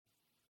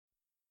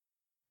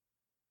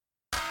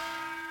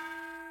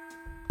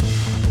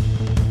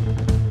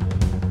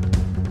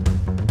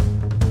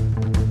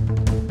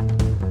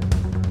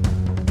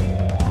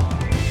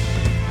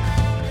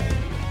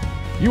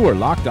You are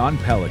Locked On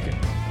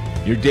Pelicans,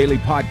 your daily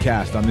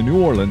podcast on the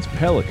New Orleans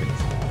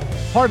Pelicans,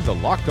 part of the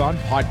Locked On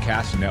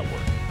Podcast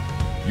Network,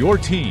 your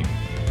team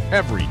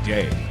every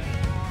day.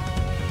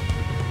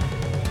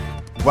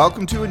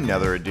 Welcome to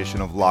another edition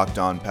of Locked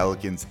On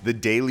Pelicans, the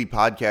daily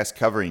podcast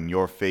covering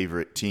your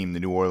favorite team, the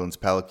New Orleans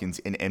Pelicans,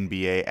 and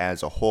NBA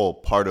as a whole,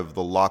 part of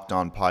the Locked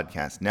On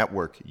Podcast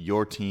Network,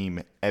 your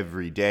team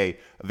every day,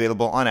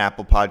 available on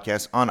Apple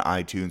Podcasts, on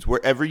iTunes,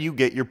 wherever you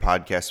get your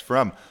podcasts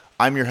from.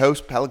 I'm your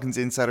host, Pelicans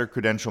Insider,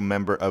 credential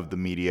member of the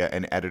media,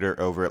 and editor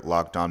over at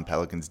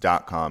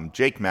LockedOnPelicans.com,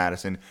 Jake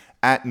Madison,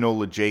 at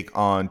NOLA Jake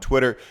on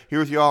Twitter. Here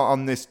with you all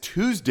on this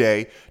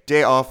Tuesday,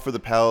 day off for the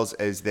Pels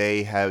as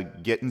they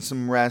have getting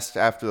some rest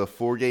after the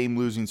 4-game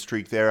losing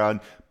streak they're on.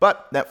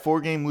 But that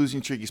 4-game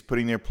losing streak is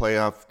putting their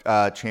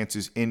playoff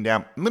chances in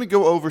doubt. I'm going to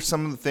go over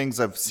some of the things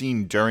I've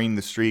seen during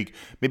the streak,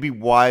 maybe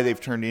why they've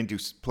turned into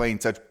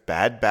playing such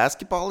bad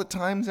basketball at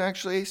times,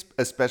 actually,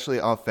 especially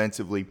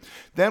offensively.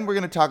 Then we're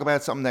going to talk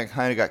about something that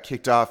kind of got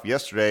kicked off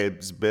yesterday. It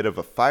was a bit of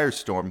a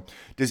firestorm.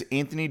 Does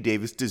Anthony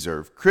Davis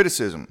deserve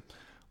criticism?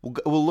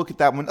 We'll look at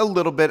that one a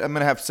little bit. I'm going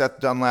to have Seth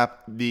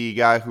Dunlap, the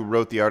guy who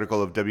wrote the article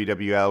of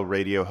WWL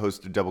Radio,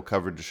 host of Double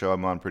Coverage, a show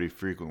I'm on pretty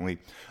frequently.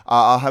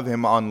 I'll have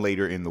him on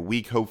later in the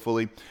week,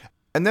 hopefully.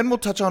 And then we'll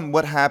touch on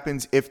what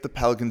happens if the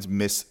Pelicans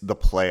miss the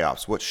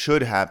playoffs. What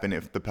should happen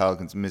if the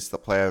Pelicans miss the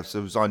playoffs?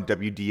 It was on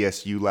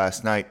WDSU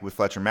last night with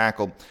Fletcher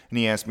Mackel, and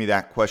he asked me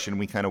that question.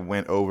 We kind of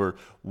went over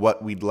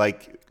what we'd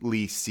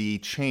likely see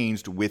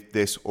changed with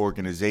this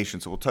organization.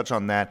 So we'll touch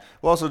on that.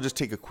 We'll also just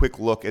take a quick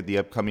look at the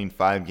upcoming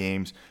 5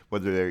 games,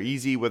 whether they're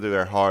easy, whether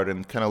they're hard,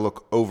 and kind of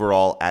look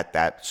overall at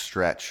that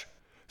stretch.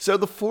 So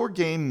the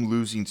 4-game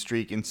losing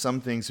streak, and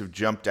some things have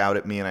jumped out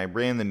at me, and I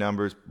looked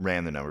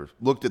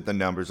at the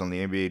numbers on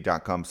the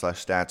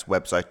NBA.com/stats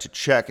website to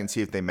check and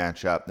see if they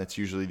match up. That's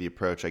usually the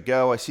approach I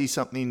go. I see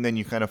something, then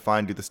you kind of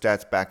find, do the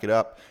stats back it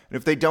up? And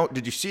if they don't,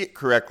 did you see it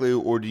correctly,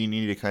 or do you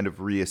need to kind of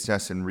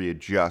reassess and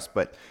readjust?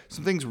 But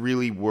some things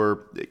really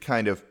were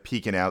kind of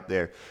peeking out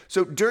there.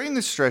 So during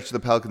this stretch, the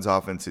Pelicans'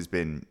 offense has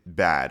been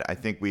bad. I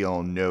think we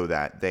all know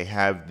that. They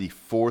have the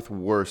 4th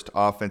worst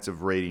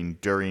offensive rating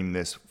during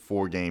this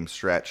 4-game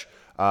stretch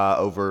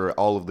over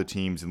all of the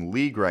teams in the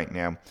league right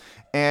now.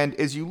 And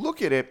as you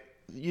look at it,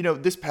 you know,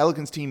 this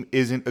Pelicans team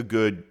isn't a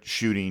good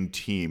shooting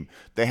team.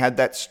 They had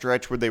that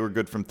stretch where they were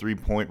good from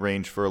 3-point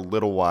range for a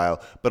little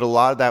while, but a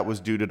lot of that was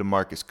due to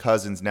DeMarcus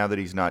Cousins. Now that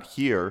he's not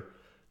here,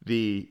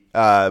 the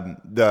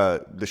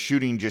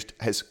shooting just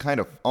has kind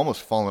of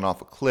almost fallen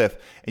off a cliff,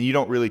 and you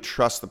don't really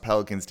trust the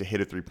Pelicans to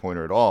hit a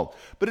 3-pointer at all.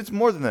 But it's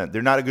more than that.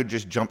 They're not a good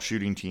just jump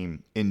shooting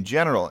team in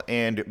general.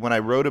 And when I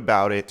wrote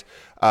about it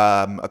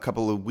a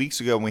couple of weeks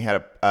ago, when we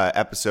had an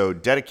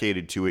episode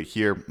dedicated to it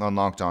here on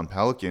Locked On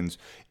Pelicans,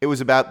 it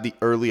was about the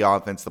early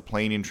offense, the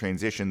playing in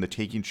transition, the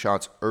taking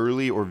shots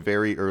early or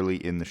very early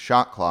in the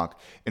shot clock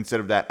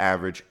instead of that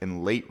average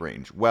and late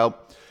range. Well,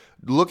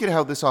 look at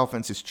how this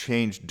offense has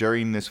changed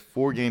during this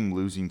 4-game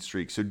losing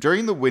streak. So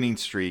during the winning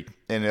streak,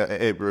 and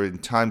in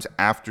times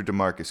after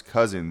DeMarcus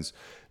Cousins,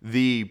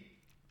 the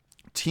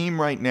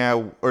team right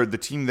now, or the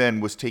team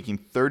then, was taking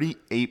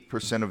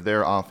 38% of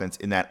their offense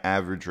in that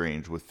average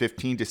range with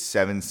 15 to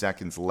 7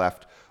 seconds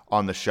left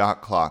on the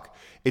shot clock.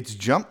 It's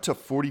jumped to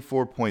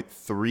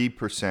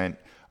 44.3%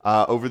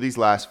 over these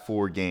last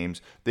 4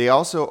 games. They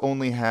also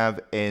only have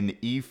an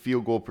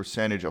field goal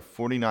percentage of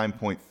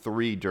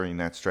 49.3 during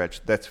that stretch.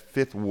 That's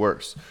 5th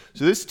worst.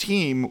 So this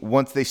team,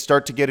 once they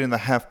start to get in the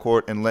half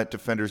court and let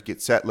defenders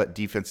get set, let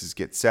defenses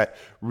get set,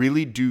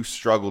 really do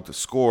struggle to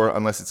score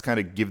unless it's kind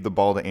of give the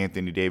ball to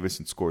Anthony Davis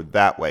and score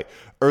that way.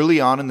 Early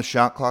on in the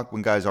shot clock,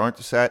 when guys aren't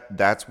set,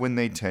 that's when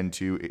they tend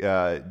to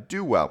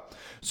do well.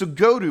 So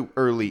go to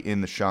early in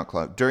the shot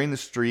clock. During the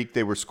streak,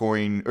 they were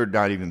scoring, or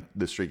not even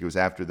the streak, it was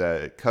after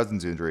the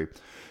Cousins injury.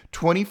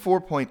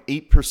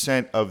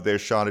 24.8% of their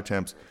shot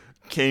attempts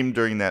came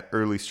during that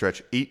early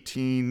stretch,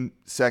 18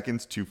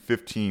 seconds to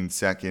 15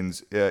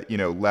 seconds,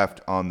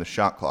 left on the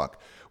shot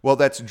clock. Well,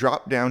 that's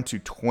dropped down to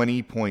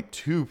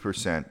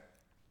 20.2%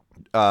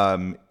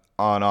 on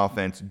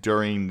offense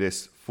during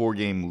this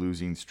 4-game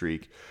losing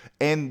streak.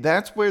 And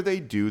that's where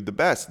they do the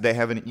best. They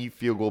have an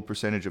field goal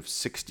percentage of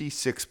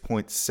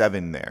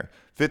 66.7 there,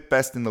 5th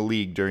best in the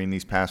league during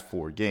these past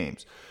 4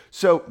 games.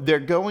 So they're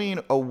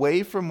going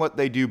away from what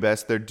they do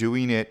best. They're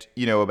doing it,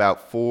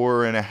 about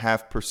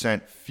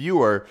 4.5%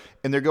 fewer,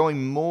 and they're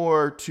going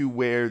more to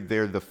where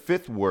they're the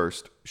 5th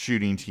worst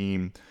shooting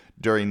team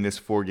during this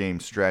 4-game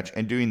stretch,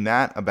 and doing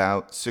that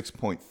about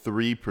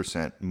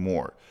 6.3%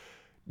 more.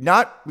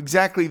 Not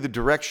exactly the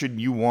direction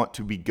you want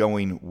to be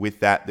going with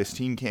that. This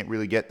team can't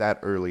really get that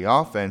early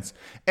offense.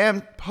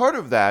 And part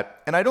of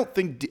that, and I don't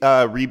think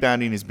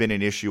rebounding has been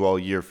an issue all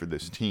year for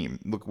this team.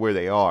 Look where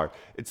they are.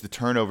 It's the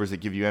turnovers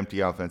that give you empty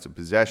offensive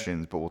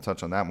possessions, but we'll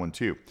touch on that one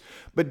too.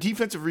 But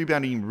defensive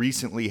rebounding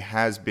recently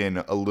has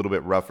been a little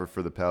bit rougher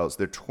for the Pels.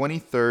 They're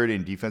 23rd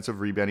in defensive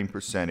rebounding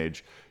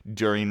percentage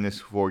during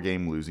this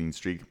 4-game losing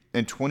streak,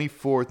 and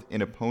 24th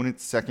in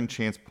opponent's second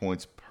chance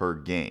points per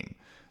game.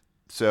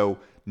 So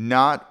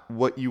not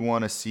what you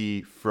want to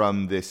see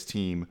from this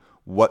team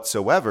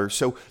whatsoever.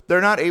 So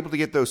they're not able to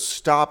get those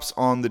stops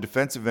on the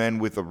defensive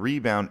end with a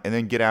rebound and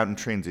then get out and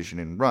transition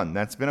and run.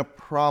 That's been a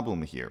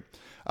problem here.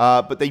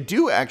 But they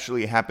do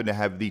actually happen to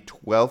have the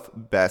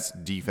 12th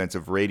best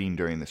defensive rating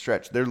during the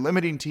stretch. They're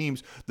limiting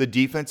teams. The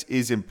defense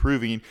is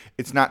improving.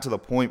 It's not to the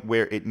point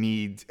where it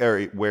needs,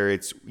 or where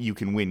it's you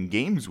can win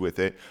games with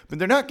it, but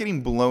they're not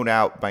getting blown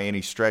out by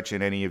any stretch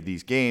in any of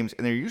these games,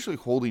 and they're usually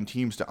holding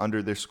teams to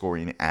under their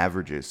scoring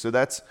averages. So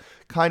that's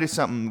kind of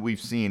something we've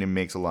seen and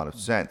makes a lot of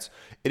sense.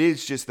 It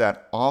is just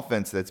that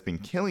offense that's been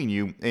killing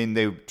you, and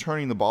they're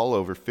turning the ball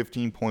over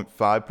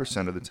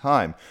 15.5% of the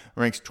time.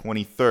 Ranks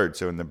 23rd,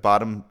 so in the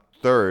bottom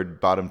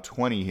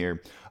 20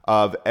 here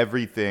of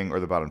everything, or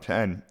the bottom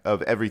 10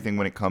 of everything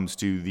when it comes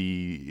to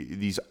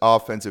these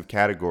offensive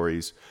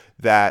categories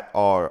that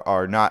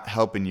are not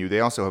helping you. They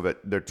also have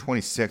they're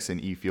 26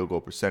 in field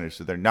goal percentage,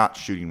 so they're not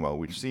shooting well.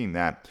 We've seen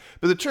that.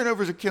 But the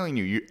turnovers are killing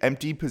you. You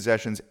empty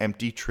possessions,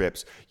 empty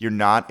trips. You're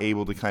not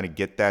able to kind of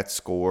get that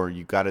score.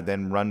 You got to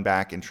then run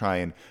back and try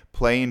and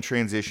play in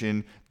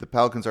transition. The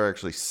Pelicans are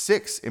actually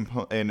 6th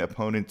in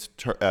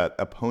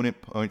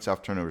opponent points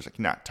off turnovers. I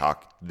cannot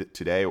talk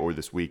today or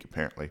this week,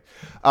 apparently.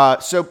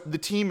 So the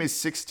team is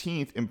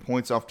 16th in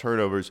points off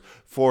turnovers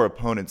for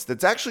opponents.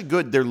 That's actually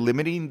good. They're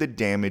limiting the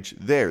damage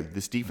there.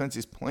 This defense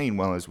is playing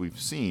well, as we've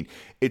seen.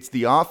 It's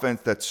the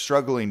offense that's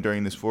struggling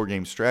during this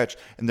 4-game stretch,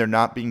 and they're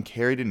not being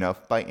carried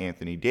enough by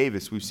Anthony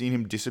Davis. We've seen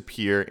him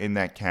disappear in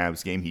that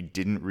Cavs game. He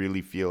didn't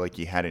really feel like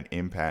he had an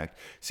impact.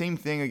 Same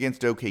thing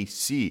against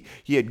OKC.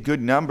 He had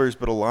good numbers,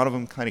 but a lot of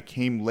them kind of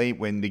came late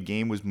when the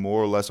game was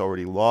more or less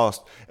already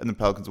lost, and the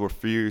Pelicans were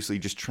furiously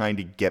just trying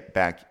to get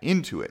back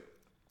into it.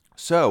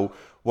 So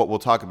what we'll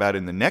talk about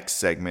in the next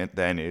segment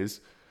then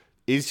is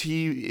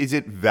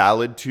it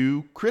valid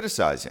to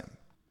criticize him?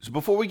 So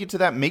before we get to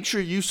that, make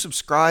sure you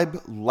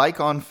subscribe,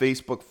 like on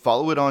Facebook,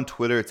 follow it on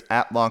Twitter. It's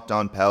at Locked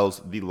On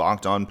Pels, the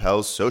Locked On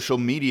Pels social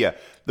media.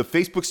 The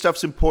Facebook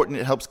stuff's important.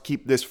 It helps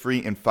keep this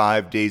free and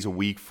 5 days a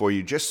week for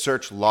you. Just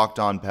search Locked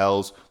On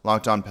Pels,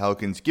 Locked On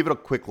Pelicans. Give it a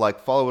quick like.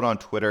 Follow it on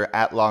Twitter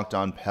at Locked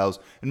On Pels.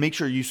 And make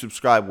sure you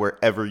subscribe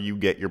wherever you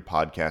get your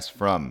podcast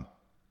from.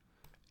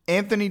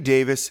 Anthony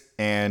Davis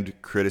and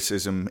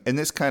criticism. And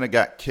this kind of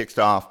got kicked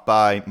off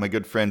by my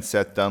good friend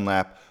Seth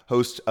Dunlap,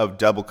 host of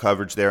Double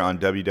Coverage there on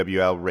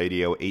WWL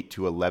Radio, 8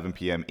 to 11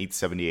 p.m.,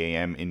 870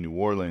 a.m. in New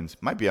Orleans.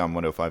 Might be on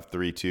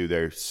 105.3 too,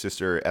 their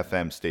sister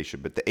FM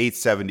station. But the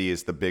 870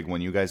 is the big one.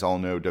 You guys all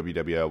know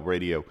WWL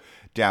Radio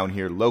down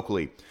here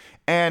locally.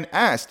 And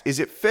asked, is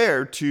it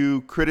fair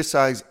to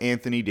criticize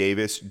Anthony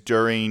Davis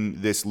during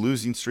this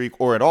losing streak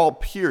or at all,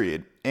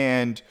 period?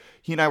 And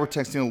he and I were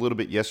texting a little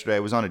bit yesterday.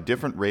 I was on a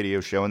different radio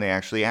show, and they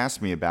actually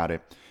asked me about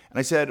it. And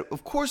I said,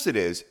 of course it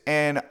is.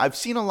 And I've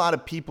seen a lot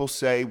of people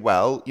say,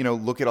 well,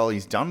 look at all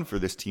he's done for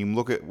this team.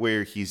 Look at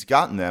where he's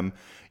gotten them.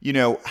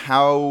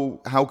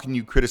 How can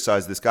you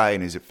criticize this guy,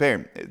 and is it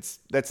fair?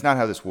 That's not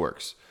how this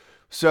works.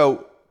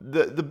 So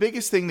the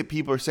biggest thing that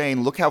people are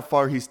saying, look how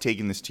far he's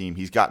taken this team.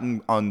 He's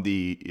gotten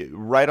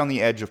right on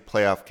the edge of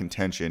playoff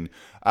contention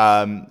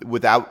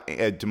without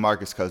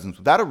DeMarcus Cousins,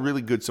 without a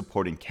really good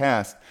supporting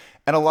cast.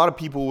 And a lot of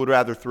people would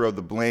rather throw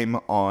the blame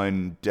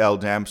on Dell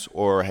Demps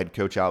or head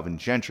coach Alvin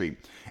Gentry.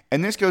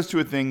 And this goes to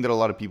a thing that a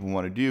lot of people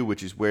want to do,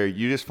 which is where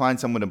you just find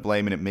someone to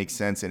blame and it makes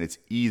sense and it's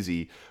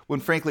easy, when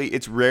frankly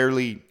it's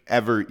rarely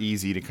ever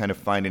easy to kind of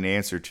find an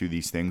answer to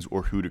these things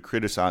or who to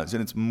criticize.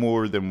 And it's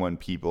more than one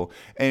people.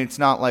 And it's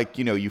not like,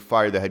 you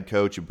fire the head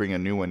coach, you bring a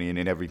new one in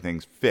and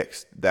everything's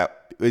fixed.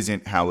 That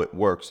isn't how it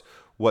works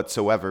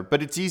whatsoever.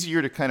 But it's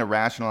easier to kind of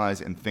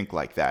rationalize and think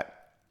like that.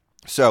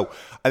 So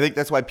I think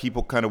that's why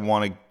people kind of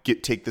want to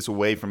take this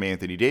away from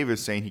Anthony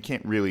Davis, saying he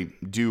can't really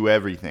do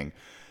everything.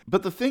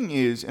 But the thing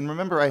is, and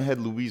remember I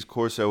had Luis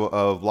Corso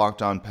of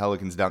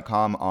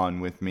LockedOnPelicans.com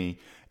on with me,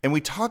 and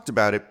we talked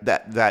about it,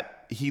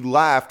 that he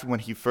laughed when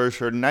he first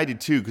heard, and I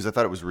did too because I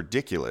thought it was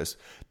ridiculous,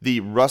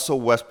 the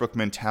Russell Westbrook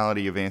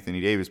mentality of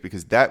Anthony Davis,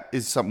 because that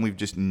is something we've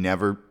just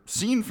never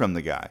seen from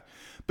the guy.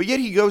 But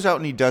yet he goes out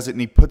and he does it,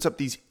 and he puts up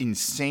these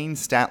insane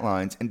stat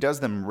lines and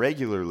does them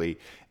regularly.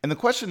 And the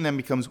question then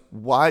becomes,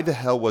 why the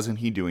hell wasn't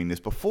he doing this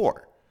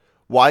before?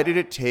 Why did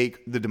it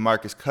take the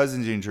DeMarcus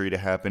Cousins injury to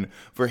happen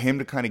for him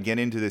to kind of get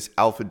into this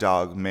alpha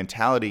dog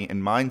mentality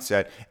and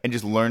mindset and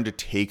just learn to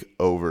take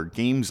over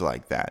games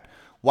like that?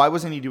 Why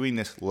wasn't he doing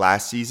this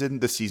last season,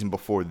 the season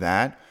before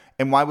that?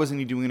 And why wasn't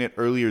he doing it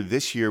earlier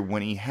this year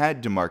when he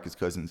had DeMarcus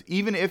Cousins?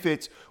 Even if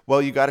it's,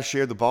 well, you got to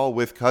share the ball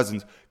with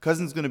Cousins.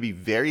 Cousins going to be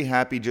very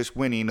happy just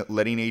winning,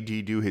 letting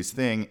AD do his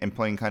thing and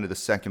playing kind of the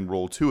second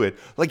role to it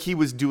like he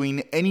was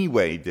doing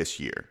anyway this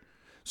year.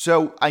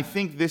 So I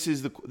think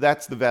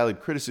that's the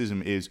valid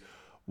criticism is,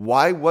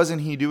 why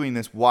wasn't he doing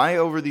this? Why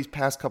over these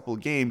past couple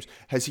of games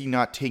has he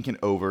not taken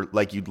over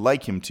like you'd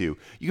like him to?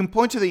 You can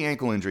point to the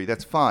ankle injury,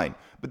 that's fine,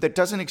 but that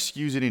doesn't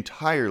excuse it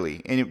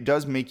entirely, and it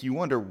does make you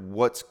wonder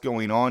what's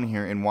going on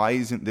here and why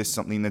isn't this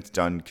something that's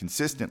done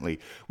consistently?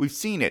 We've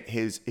seen it,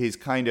 his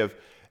kind of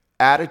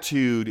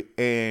attitude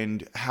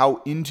and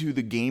how into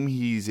the game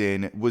he's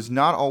in was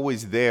not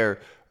always there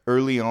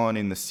early on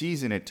in the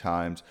season at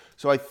times.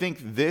 So I think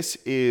this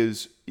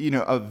is,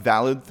 a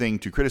valid thing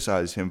to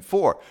criticize him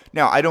for.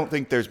 Now, I don't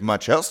think there's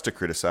much else to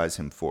criticize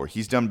him for.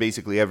 He's done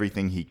basically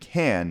everything he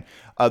can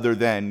other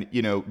than,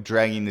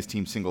 dragging this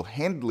team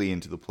single-handedly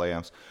into the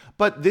playoffs.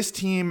 But this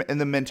team and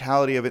the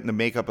mentality of it and the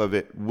makeup of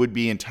it would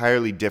be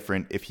entirely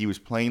different if he was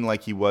playing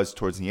like he was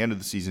towards the end of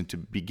the season to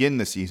begin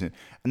the season.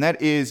 And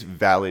that is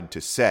valid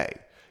to say.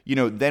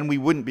 Then we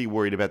wouldn't be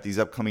worried about these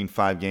upcoming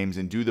 5 games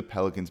and do the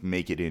Pelicans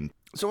make it in.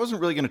 So I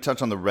wasn't really going to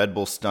touch on the Red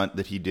Bull stunt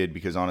that he did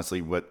because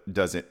honestly, what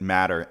does it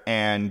matter?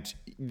 And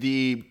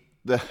the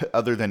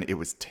other than it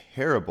was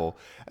terrible.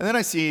 And then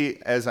I see,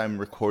 as I'm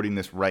recording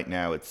this right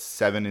now, it's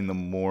 7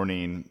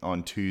 a.m.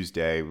 on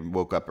Tuesday.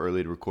 Woke up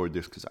early to record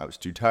this because I was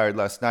too tired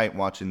last night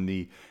watching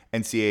the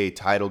NCAA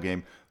title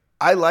game.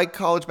 I like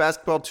college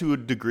basketball to a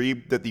degree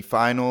that the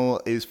final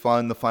is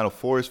fun. The Final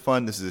Four is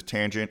fun. This is a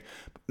tangent.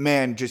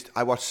 Man,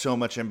 I watch so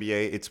much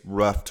NBA. It's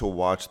rough to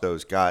watch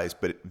those guys.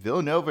 But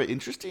Villanova,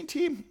 interesting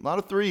team. A lot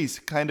of threes.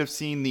 Kind of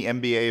seeing the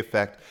NBA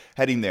effect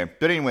heading there.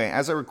 But anyway,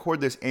 as I record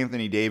this,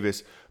 Anthony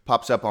Davis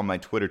pops up on my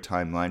Twitter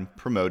timeline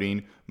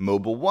promoting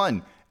Mobile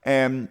One.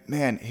 And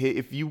man,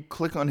 if you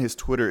click on his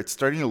Twitter, it's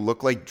starting to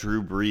look like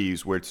Drew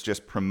Brees, where it's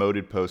just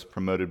promoted post,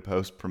 promoted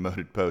post,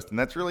 promoted post. And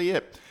that's really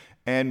it.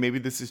 And maybe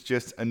this is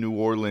just a New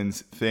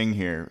Orleans thing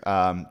here.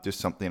 Just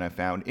something I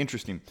found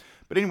interesting.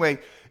 But anyway,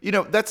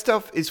 that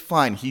stuff is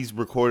fine. He's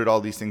recorded all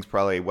these things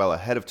probably well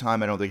ahead of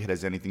time. I don't think it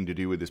has anything to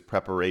do with his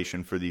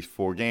preparation for these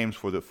 4 games,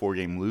 for the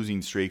 4-game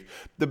losing streak.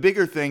 The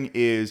bigger thing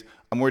is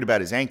I'm worried about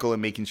his ankle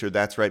and making sure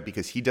that's right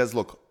because he does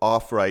look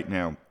off right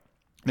now.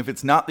 If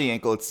it's not the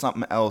ankle, it's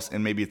something else,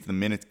 and maybe it's the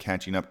minutes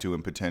catching up to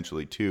him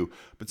potentially too.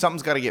 But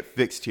something's got to get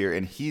fixed here,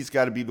 and he's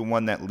got to be the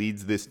one that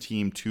leads this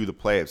team to the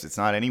playoffs. It's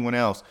not anyone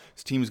else.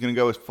 His team is going to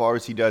go as far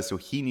as he does, so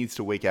he needs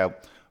to wake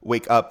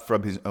up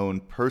from his own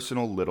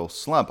personal little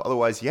slump.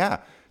 Otherwise,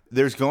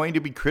 there's going to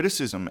be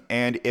criticism.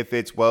 And if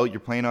it's, you're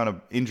playing on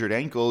an injured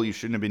ankle, you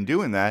shouldn't have been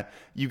doing that.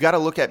 You got to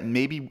look at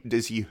maybe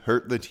does he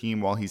hurt the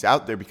team while he's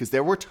out there? Because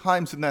there were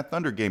times in that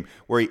Thunder game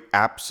where he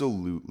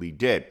absolutely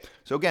did.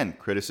 So again,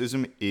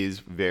 criticism is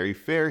very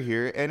fair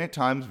here and at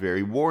times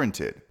very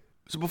warranted.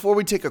 So before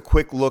we take a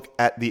quick look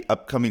at the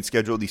upcoming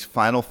schedule, these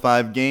final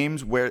 5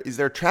 games, is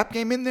there a trap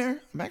game in there?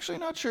 I'm actually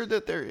not sure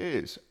that there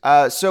is.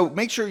 So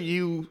make sure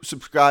you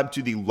subscribe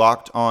to the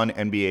Locked On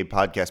NBA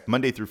podcast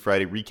Monday through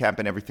Friday,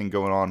 recapping everything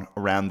going on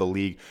around the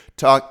league,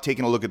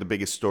 taking a look at the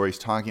biggest stories,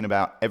 talking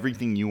about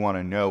everything you want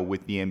to know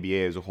with the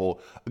NBA as a whole.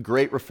 A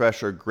great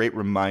refresher, great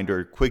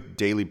reminder, quick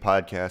daily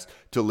podcast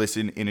to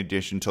listen in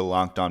addition to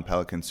Locked On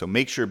Pelicans. So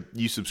make sure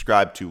you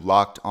subscribe to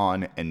Locked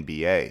On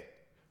NBA.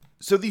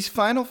 So these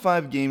final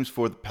 5 games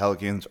for the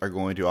Pelicans are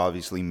going to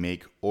obviously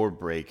make or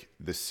break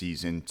the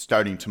season,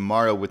 starting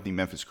tomorrow with the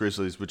Memphis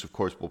Grizzlies, which of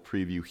course we'll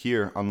preview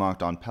here on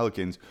Locked On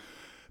Pelicans.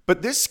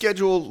 But this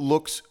schedule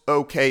looks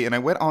okay, and I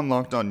went on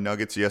Locked On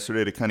Nuggets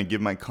yesterday to kind of give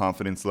my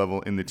confidence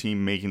level in the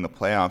team making the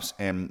playoffs,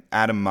 and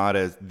Adam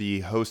Mata, the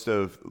host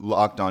of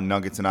Locked On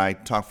Nuggets, and I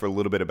talked for a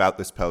little bit about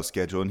this Pels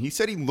schedule, and he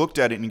said he looked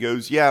at it and he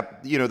goes,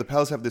 the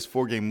Pels have this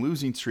 4-game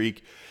losing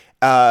streak,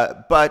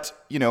 but,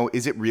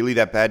 is it really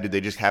that bad? Did they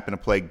just happen to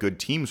play good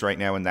teams right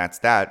now, and that's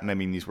that? And I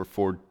mean, these were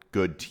 4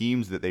 good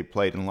teams that they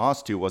played and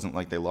lost to. It wasn't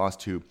like they lost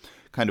to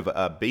kind of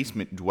a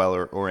basement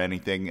dweller or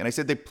anything. And I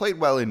said they played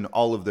well in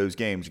all of those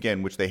games,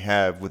 again, which they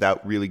have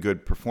without really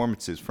good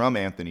performances from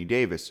Anthony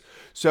Davis.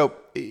 So,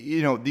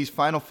 these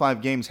final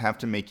 5 games have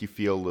to make you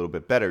feel a little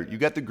bit better. You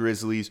got the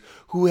Grizzlies,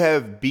 who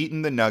have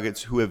beaten the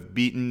Nuggets, who have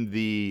beaten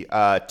the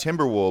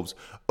Timberwolves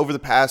over the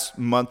past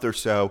month or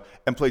so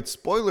and played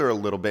spoiler a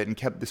little bit and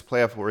kept this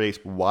playoff race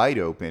wide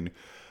open.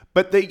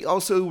 But they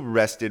also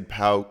rested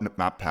Marc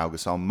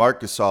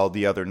Gasol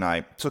the other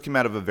night, took him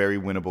out of a very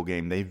winnable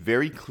game. They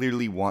very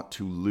clearly want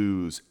to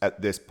lose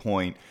at this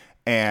point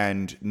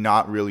and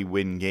not really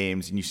win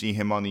games. And you see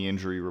him on the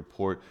injury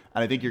report.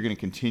 And I think you're going to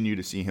continue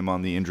to see him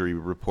on the injury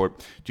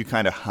report to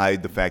kind of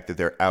hide the fact that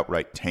they're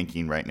outright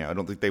tanking right now. I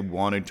don't think they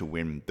wanted to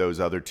win those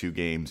other 2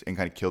 games and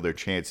kind of kill their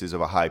chances of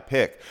a high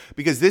pick.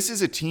 Because this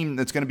is a team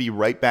that's going to be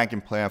right back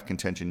in playoff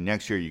contention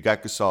next year. You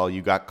got Gasol,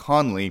 you got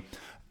Conley.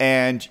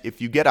 And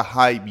if you get a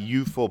high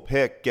youthful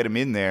pick, get him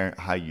in there,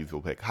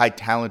 high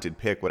talented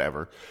pick,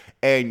 whatever,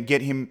 and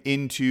get him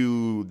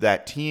into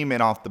that team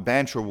and off the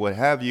bench or what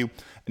have you,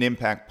 an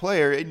impact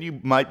player, and you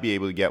might be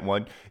able to get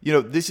one.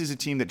 This is a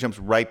team that jumps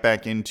right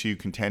back into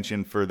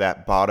contention for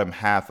that bottom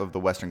half of the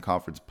Western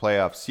Conference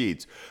playoff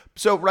seeds.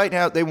 So right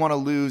now they want to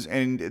lose,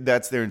 and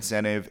that's their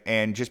incentive.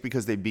 And just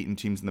because they've beaten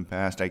teams in the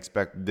past, I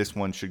expect this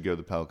one should go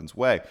the Pelicans'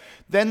 way.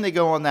 Then they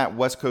go on that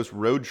West Coast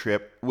road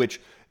trip, which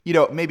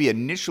maybe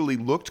initially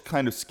looked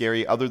kind of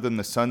scary other than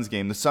the Suns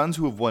game. The Suns,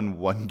 who have won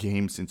 1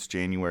 game since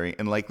January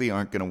and likely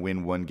aren't going to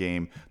win 1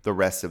 game the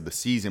rest of the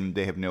season.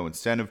 They have no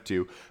incentive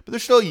to. But they're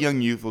still a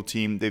young, youthful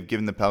team. They've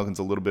given the Pelicans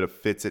a little bit of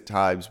fits at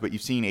times, but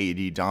you've seen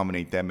AD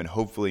dominate them, and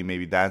hopefully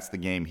maybe that's the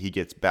game he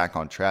gets back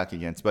on track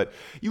against. But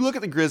you look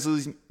at the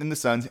Grizzlies and the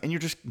Suns, and you're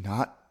just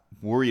not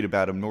worried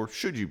about them, nor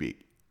should you be.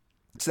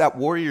 It's that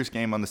Warriors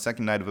game on the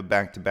second night of a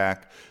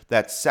back-to-back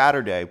that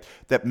Saturday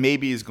that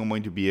maybe is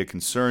going to be a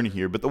concern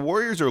here. But the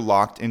Warriors are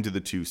locked into the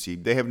 2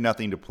 seed. They have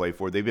nothing to play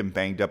for. They've been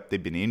banged up.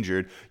 They've been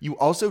injured. You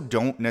also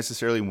don't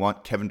necessarily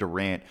want Kevin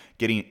Durant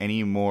getting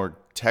any more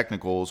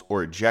technicals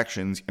or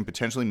ejections and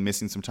potentially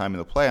missing some time in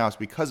the playoffs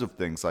because of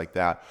things like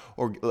that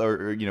or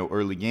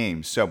early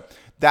games. So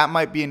that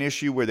might be an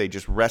issue where they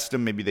just rest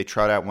him. Maybe they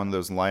trot out one of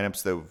those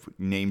lineups of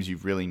names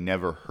you've really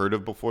never heard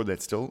of before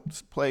that still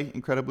play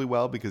incredibly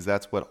well, because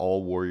that's what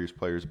all Warriors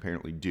players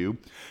apparently do.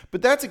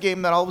 But that's a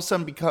game that all of a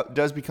sudden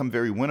does become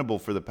very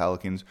winnable for the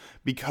Pelicans,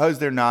 because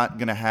they're not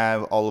going to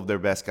have all of their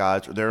best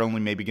guys, or they're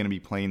only maybe going to be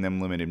playing them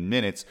limited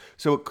minutes.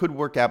 So it could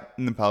work out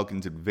in the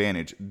Pelicans'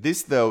 advantage.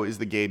 This, though, is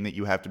the game that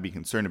you have to be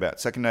concerned about.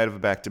 Second night of a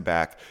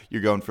back-to-back.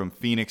 You're going from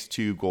Phoenix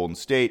to Golden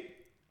State.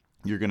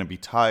 You're going to be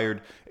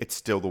tired. It's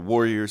still the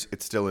Warriors.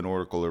 It's still in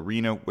Oracle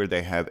Arena, where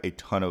they have a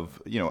ton of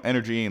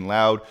energy and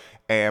loud,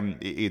 and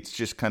it's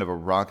just kind of a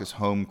raucous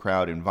home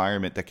crowd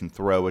environment that can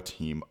throw a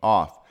team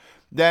off.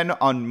 Then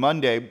on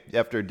Monday,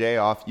 after a day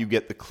off, you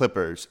get the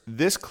Clippers.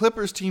 This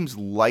Clippers team's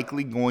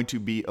likely going to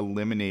be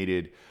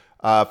eliminated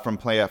from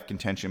playoff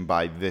contention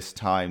by this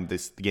time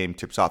this game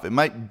tips off. It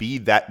might be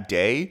that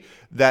day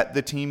that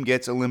the team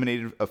gets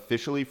eliminated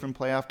officially from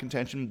playoff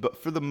contention, but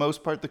for the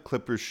most part, the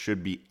Clippers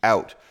should be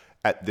out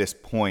at this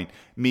point,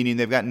 meaning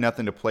they've got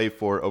nothing to play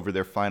for over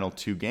their final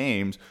 2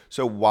 games.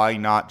 So why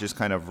not just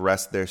kind of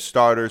rest their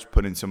starters,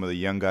 put in some of the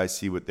young guys,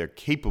 see what they're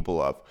capable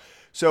of?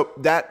 So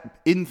that,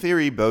 in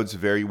theory, bodes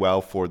very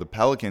well for the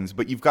Pelicans,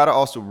 but you've got to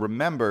also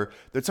remember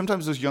that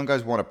sometimes those young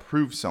guys want to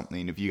prove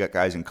something. If you got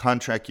guys in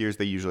contract years,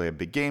 they usually have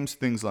big games,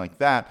 things like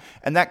that,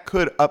 and that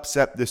could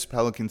upset this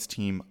Pelicans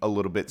team a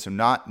little bit, so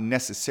not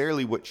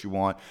necessarily what you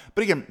want.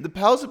 But again, the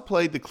Pels have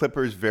played the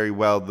Clippers very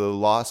well, the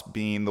loss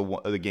being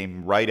the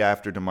game right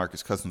after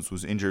DeMarcus Cousins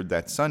was injured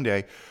that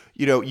Sunday.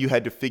 You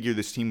had to figure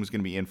this team was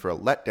going to be in for a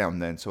letdown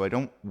then, so I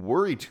don't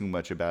worry too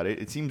much about it.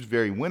 It seems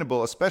very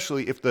winnable,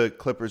 especially if the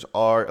Clippers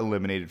are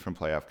eliminated from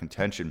playoff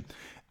contention.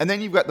 And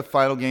then you've got the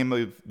final game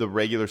of the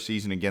regular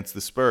season against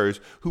the Spurs,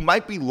 who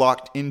might be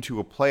locked into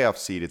a playoff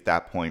seed at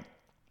that point.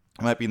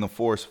 Might be in the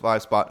 4 or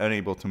 5 spot,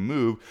 unable to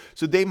move.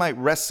 So they might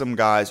rest some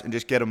guys and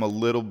just get them a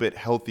little bit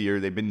healthier.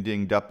 They've been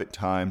dinged up at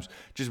times.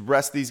 Just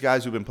rest these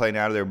guys who've been playing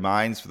out of their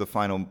minds for the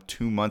final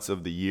 2 months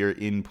of the year,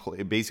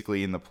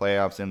 basically in the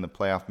playoffs and the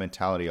playoff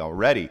mentality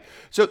already.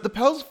 So the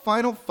Pels'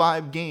 final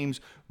 5 games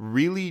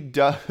really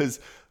does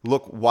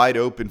look wide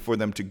open for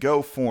them to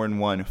go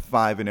 4-1,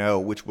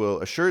 5-0, which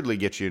will assuredly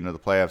get you into the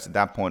playoffs at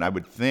that point, I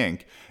would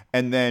think.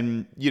 And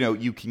then,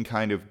 you can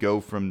kind of go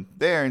from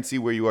there and see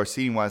where you are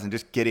seeding-wise and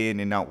just get in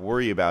and not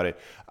worry about it.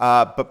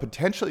 But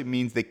potentially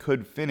means they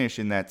could finish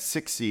in that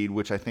 6 seed,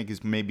 which I think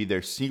is maybe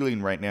their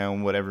ceiling right now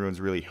and what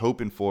everyone's really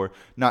hoping for,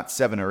 not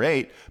 7 or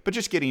 8. But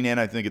just getting in,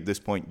 I think, at this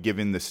point,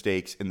 given the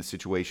stakes and the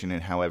situation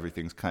and how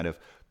everything's kind of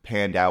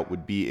panned out,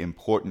 would be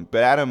important.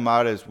 But Adam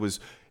Mares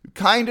was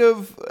kind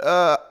of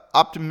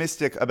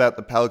optimistic about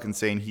the Pelicans,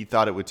 saying he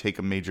thought it would take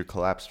a major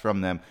collapse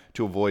from them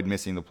to avoid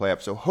missing the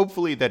playoffs. So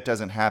hopefully that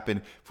doesn't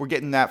happen. If we're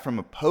getting that from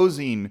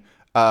opposing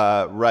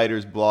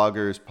writers,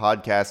 bloggers,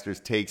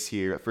 podcasters takes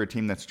here for a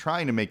team that's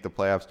trying to make the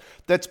playoffs,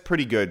 that's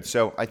pretty good.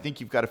 So I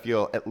think you've got to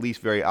feel at least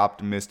very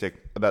optimistic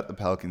about the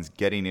Pelicans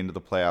getting into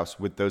the playoffs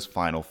with those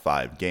final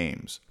 5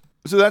 games.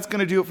 So that's going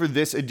to do it for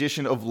this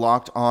edition of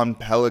Locked On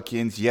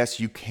Pelicans.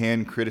 Yes, you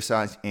can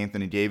criticize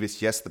Anthony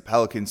Davis. Yes, the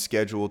Pelicans'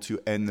 schedule to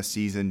end the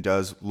season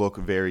does look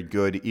very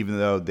good, even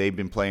though they've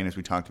been playing, as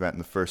we talked about in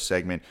the first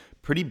segment,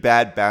 pretty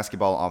bad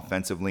basketball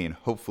offensively, and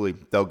hopefully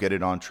they'll get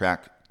it on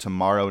track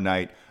tomorrow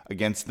night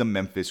against the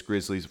Memphis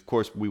Grizzlies. Of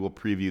course, we will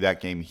preview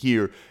that game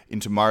here in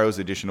tomorrow's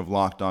edition of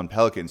Locked On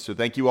Pelicans. So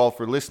thank you all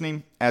for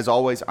listening. As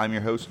always, I'm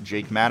your host,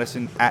 Jake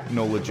Madison, at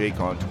NOLAJake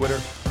on Twitter.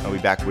 I'll be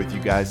back with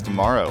you guys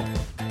tomorrow.